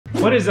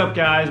What is up,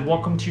 guys?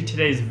 Welcome to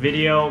today's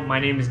video. My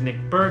name is Nick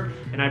Burke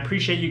and I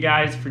appreciate you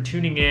guys for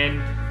tuning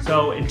in.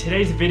 So in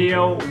today's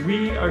video,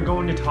 we are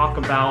going to talk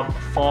about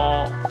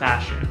fall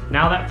fashion.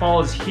 Now that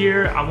fall is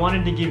here, I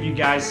wanted to give you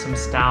guys some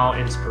style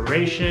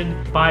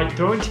inspiration by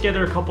throwing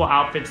together a couple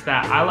outfits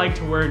that I like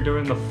to wear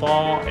during the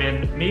fall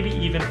and maybe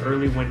even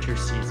early winter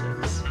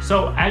seasons.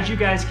 So as you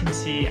guys can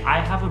see, I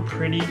have a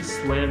pretty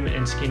slim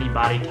and skinny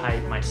body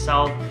type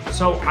myself.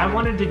 So I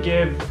wanted to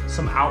give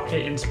some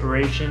outfit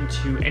inspiration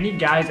to any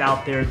guys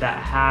out there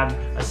that have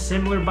a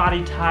similar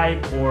body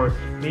type or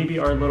maybe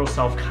are a little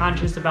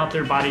self-conscious about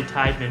their body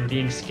type and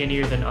being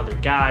skinnier than other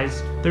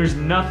guys. There's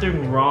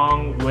nothing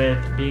wrong with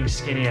being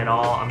skinny at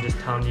all. I'm just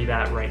telling you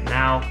that right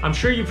now. I'm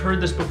sure you've heard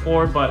this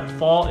before, but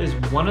fall is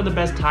one of the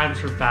best times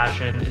for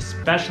fashion,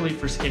 especially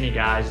for skinny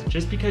guys,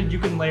 just because you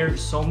can layer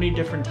so many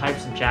different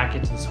types of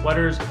jackets and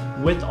sweaters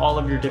with all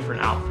of your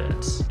different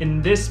outfits.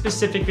 In this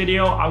specific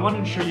video, I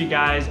wanted to show you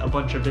guys a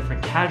bunch of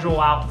different casual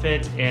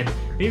outfits and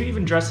maybe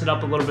even dress it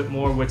up a little bit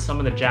more with some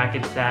of the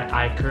jackets that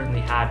I currently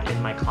have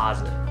in my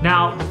closet.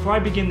 Now, before I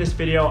begin this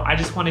video, I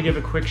just want to give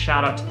a quick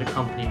shout out to the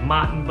company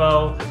Mott and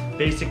Bow.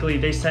 Basically,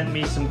 they sent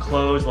me some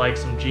clothes like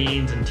some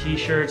jeans and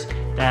t-shirts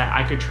that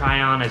I could try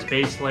on as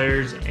base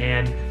layers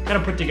and kind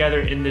of put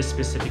together in this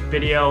specific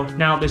video.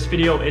 Now, this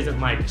video isn't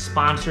like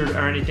sponsored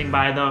or anything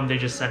by them. They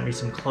just sent me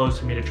some clothes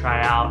for me to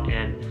try out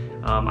and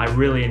I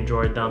really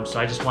enjoyed them, so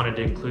I just wanted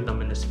to include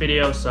them in this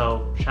video.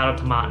 So shout out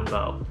to Mott and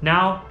Bow.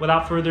 Now,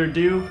 without further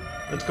ado,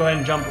 let's go ahead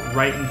and jump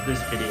right into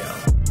this video.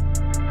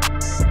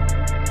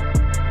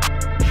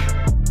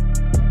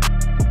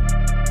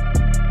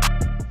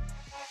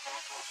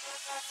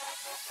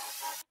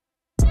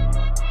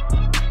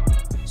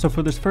 So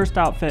for this first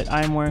outfit,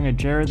 I am wearing a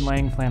Jared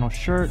Lang flannel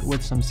shirt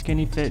with some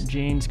skinny fit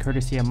jeans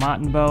courtesy of Mott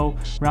and Bow,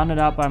 rounded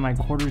out by my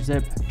quarter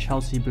zip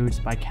Chelsea boots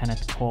by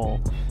Kenneth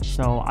Cole.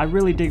 So I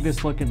really dig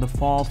this look in the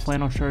fall.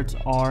 Flannel shirts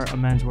are a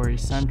menswear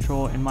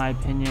essential in my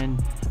opinion.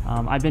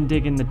 I've been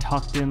digging the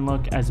tucked in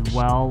look as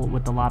well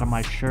with a lot of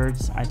my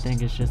shirts. I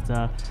think it's just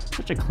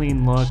such a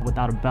clean look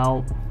without a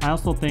belt. I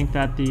also think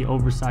that the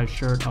oversized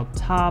shirt up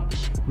top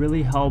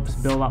really helps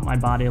build up my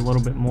body a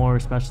little bit more,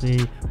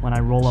 especially when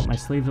I roll up my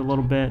sleeves a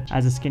little bit.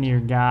 As a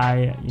skinnier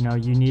guy, you know,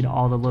 you need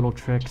all the little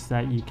tricks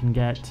that you can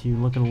get to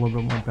look a little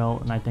bit more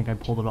built, and I think I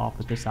pulled it off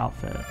with this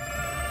outfit.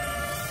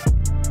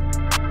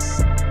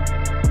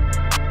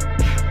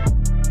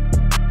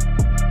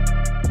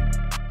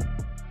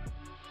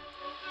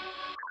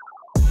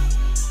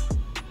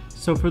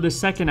 So for the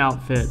second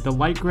outfit, the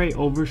light gray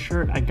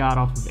overshirt I got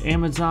off of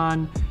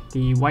Amazon.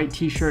 The white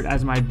t-shirt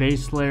as my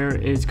base layer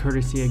is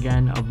courtesy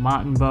again of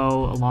Mott and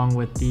Bow, along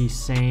with the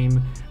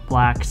same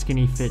black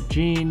skinny fit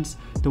jeans.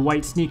 The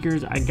white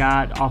sneakers I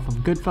got off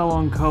of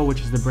Goodfellow & Co.,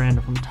 which is the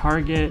brand from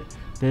Target.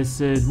 This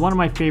is one of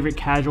my favorite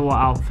casual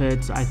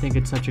outfits. I think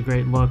it's such a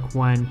great look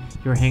when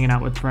you're hanging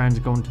out with friends,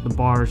 going to the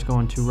bars,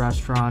 going to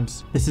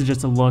restaurants. This is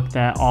just a look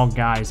that all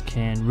guys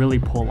can really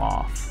pull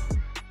off.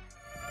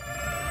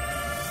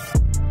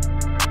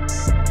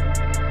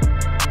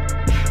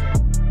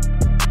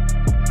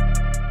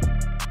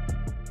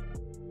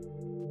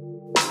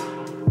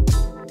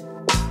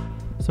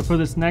 So for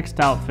this next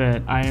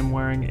outfit, I am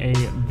wearing a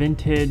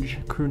vintage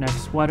crew neck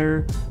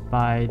sweater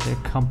by the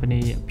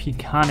company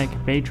Peaconic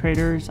Bay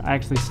Traders. I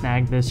actually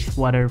snagged this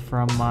sweater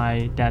from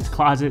my dad's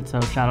closet,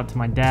 so shout out to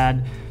my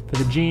dad. For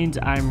the jeans,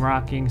 I'm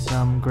rocking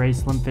some gray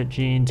slim fit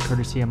jeans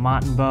courtesy of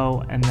Mott and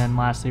Bow, and then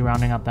lastly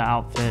rounding out the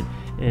outfit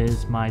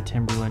is my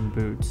Timberland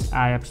boots.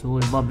 I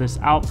absolutely love this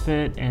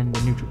outfit and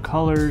the neutral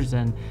colors,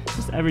 and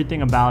just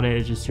everything about it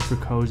is just super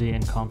cozy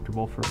and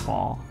comfortable for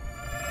fall.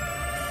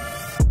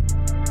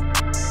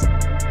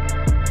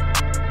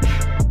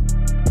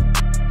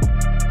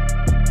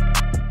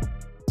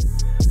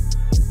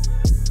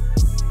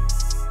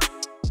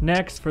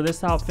 Next, for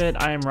this outfit,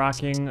 I am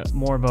rocking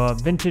more of a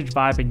vintage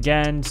vibe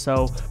again.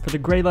 So for the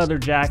gray leather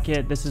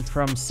jacket, this is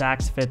from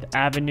Saks Fifth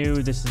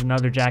Avenue. This is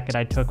another jacket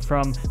I took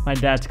from my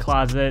dad's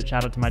closet.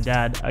 Shout out to my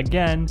dad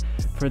again.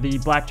 For the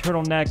black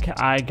turtleneck,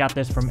 I got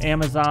this from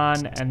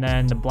Amazon. And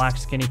then the black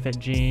skinny fit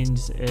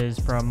jeans is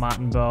from Mott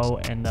and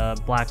Bow, and the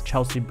black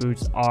Chelsea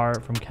boots are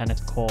from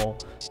Kenneth Cole.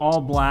 All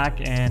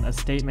black and a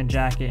statement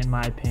jacket, in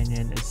my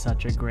opinion, is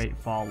such a great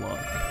fall look.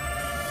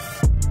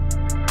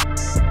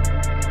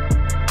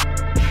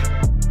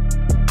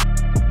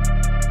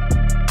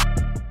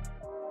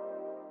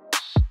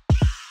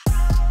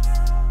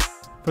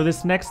 For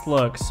this next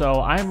look, so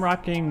I'm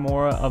rocking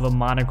more of a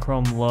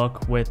monochrome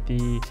look with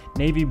the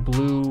navy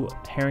blue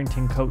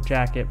Harrington coat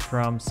jacket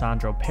from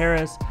Sandro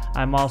Paris.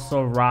 I'm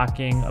also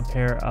rocking a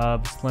pair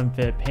of slim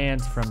fit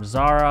pants from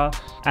Zara.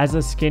 As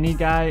a skinny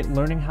guy,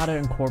 learning how to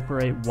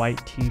incorporate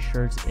white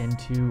t-shirts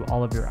into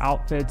all of your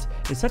outfits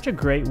is such a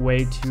great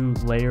way to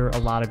layer a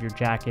lot of your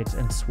jackets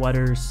and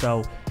sweaters.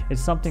 So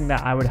it's something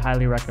that I would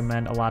highly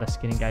recommend a lot of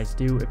skinny guys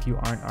do if you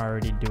aren't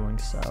already doing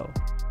so.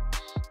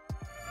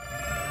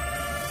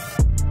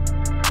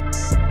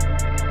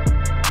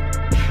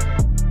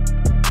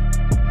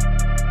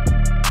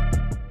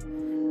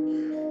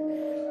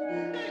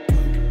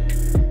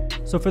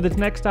 So for this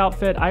next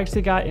outfit, I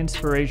actually got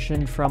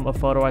inspiration from a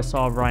photo I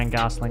saw of Ryan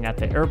Gosling at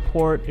the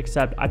airport,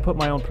 except I put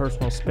my own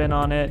personal spin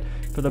on it.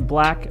 For the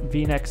black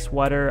v-neck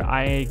sweater,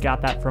 I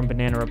got that from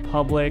Banana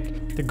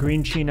Republic. The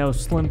green chino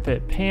slim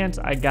fit pants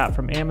I got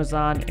from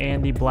Amazon,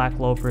 and the black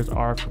loafers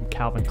are from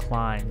Calvin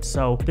Klein.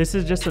 So this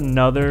is just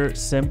another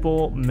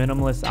simple,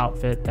 minimalist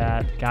outfit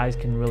that guys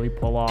can really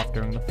pull off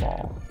during the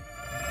fall.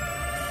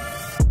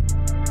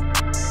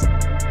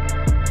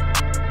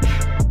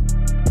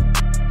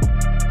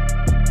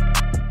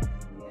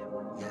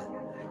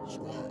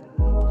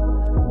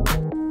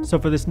 So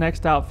for this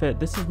next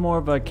outfit, this is more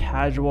of a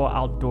casual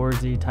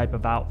outdoorsy type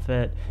of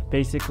outfit.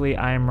 Basically,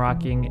 I am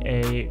rocking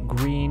a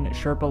green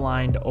Sherpa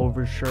lined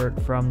overshirt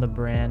from the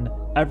brand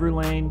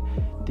Everlane.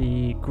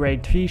 The gray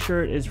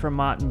t-shirt is from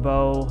Mott and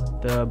Bow.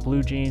 The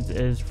blue jeans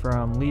is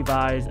from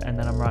Levi's, and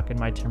then I'm rocking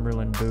my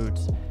Timberland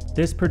boots.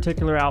 This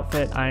particular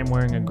outfit, I am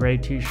wearing a gray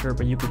t-shirt,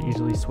 but you could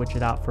easily switch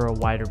it out for a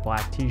white or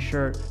black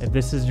t-shirt. If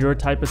this is your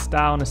type of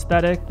style and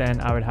aesthetic,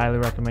 then I would highly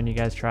recommend you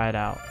guys try it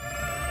out.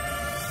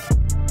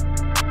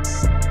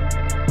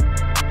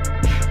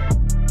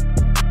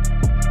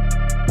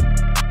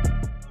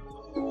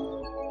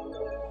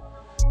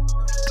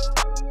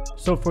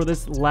 So for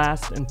this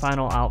last and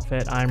final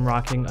outfit, I'm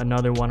rocking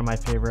another one of my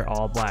favorite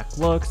all black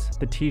looks.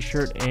 The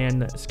t-shirt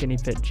and skinny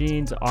fit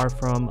jeans are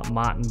from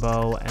Mott and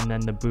Bow, and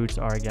then the boots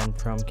are again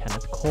from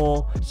Kenneth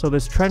Cole. So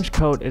this trench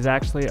coat is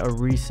actually a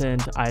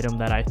recent item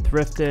that I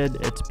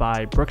thrifted. It's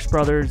by Brooks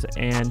Brothers,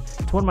 and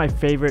it's one of my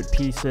favorite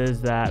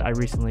pieces that I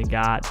recently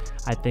got.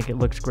 I think it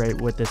looks great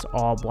with this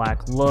all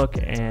black look,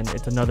 and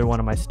it's another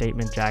one of my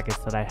statement jackets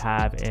that I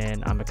have,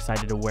 and I'm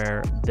excited to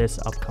wear this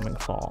upcoming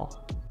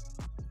fall.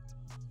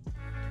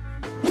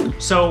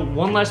 So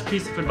one last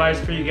piece of advice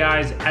for you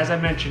guys. As I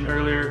mentioned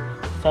earlier,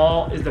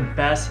 fall is the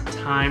best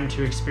time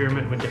to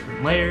experiment with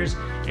different layers,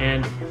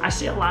 and I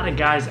see a lot of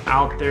guys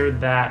out there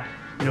that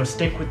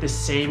stick with the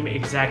same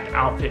exact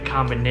outfit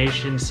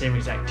combination, same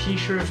exact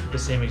t-shirts with the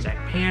same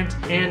exact pants.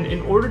 And in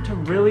order to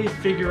really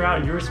figure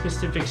out your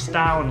specific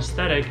style and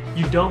aesthetic,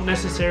 you don't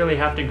necessarily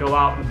have to go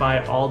out and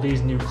buy all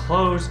these new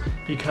clothes,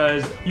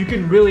 because you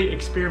can really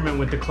experiment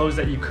with the clothes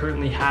that you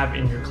currently have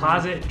in your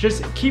closet.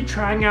 Just keep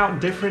trying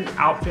out different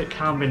outfit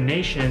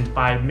combinations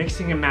by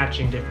mixing and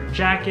matching different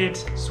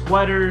jackets,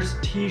 sweaters,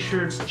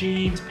 t-shirts,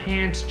 jeans,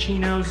 pants,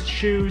 chinos,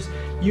 shoes,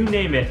 you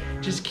name it.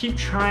 Just keep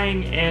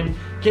trying and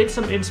get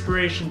some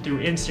inspiration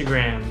through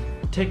Instagram,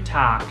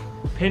 TikTok,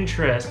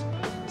 Pinterest,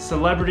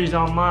 celebrities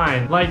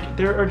online. Like,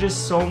 there are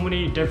just so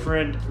many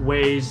different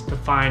ways to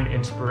find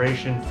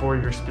inspiration for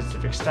your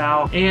specific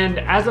style. And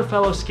as a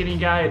fellow skinny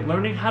guy,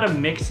 learning how to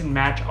mix and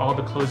match all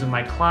the clothes in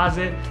my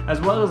closet, as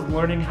well as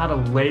learning how to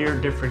layer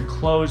different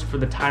clothes for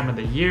the time of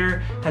the year,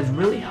 has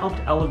really helped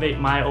elevate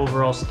my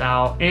overall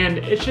style. And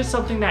it's just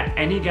something that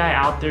any guy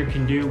out there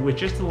can do with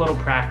just a little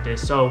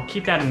practice, so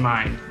keep that in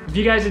mind. If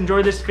you guys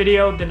enjoyed this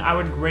video, then I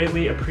would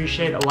greatly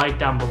appreciate a like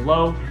down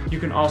below. You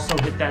can also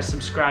hit that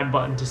subscribe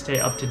button to stay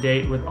up to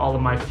date with all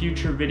of my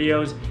future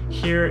videos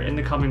here in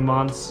the coming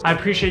months. I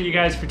appreciate you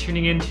guys for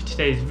tuning in to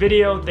today's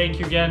video. Thank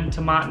you again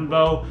to Mott and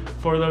Bow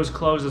for those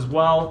clothes as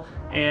well.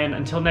 And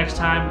until next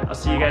time, I'll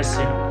see you guys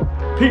soon.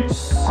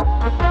 Peace.